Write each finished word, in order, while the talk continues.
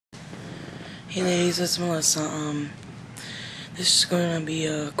Hey ladies, it's Melissa. This is going to be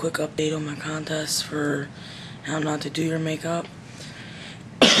a quick update on my contest for how not to do your makeup.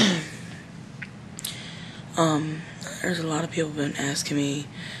 There's a lot of people been asking me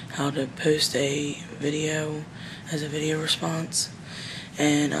how to post a video as a video response,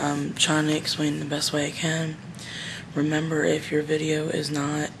 and I'm trying to explain the best way I can. Remember, if your video is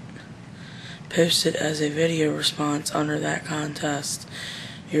not posted as a video response under that contest,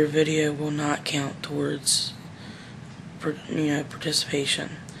 your video will not count towards participation.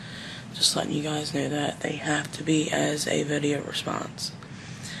 Just letting you guys know that they have to be as a video response.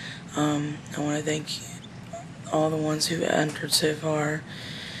 I want to thank all the ones who entered so far.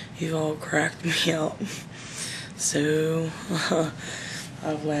 You've all cracked me up. So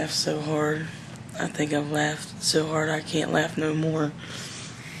I've laughed so hard. I think I've laughed so hard I can't laugh no more.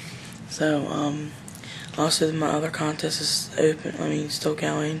 So also my other contest is open. Still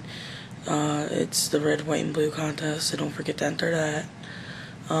going. It's the red, white, and blue contest, so don't forget to enter that.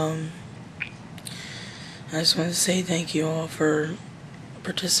 I just want to say thank you all for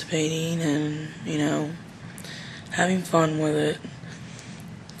participating and, having fun with it.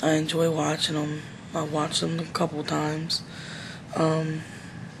 I enjoy watching them. I've watched them a couple times. I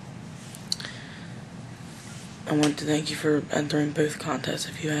want to thank you for entering both contests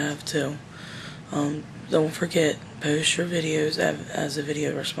if you have too. Don't forget, post your videos as a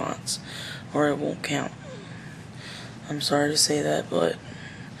video response, or it won't count. I'm sorry to say that, but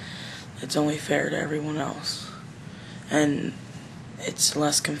it's only fair to everyone else, and it's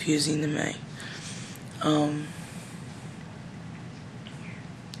less confusing to me.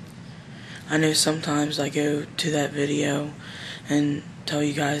 I know sometimes I go to that video and tell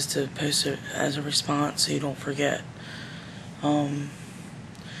you guys to post it as a response so you don't forget.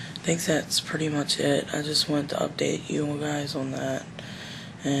 I think that's pretty much it. I just wanted to update you guys on that.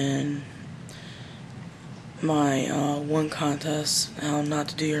 And my one contest, how not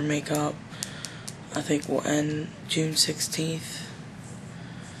to do your makeup, I think will end June 16th.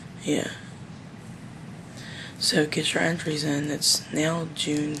 Yeah. So get your entries in. It's now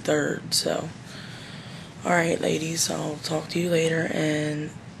June 3rd. So, alright ladies, I'll talk to you later, and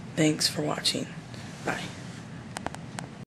thanks for watching. Bye.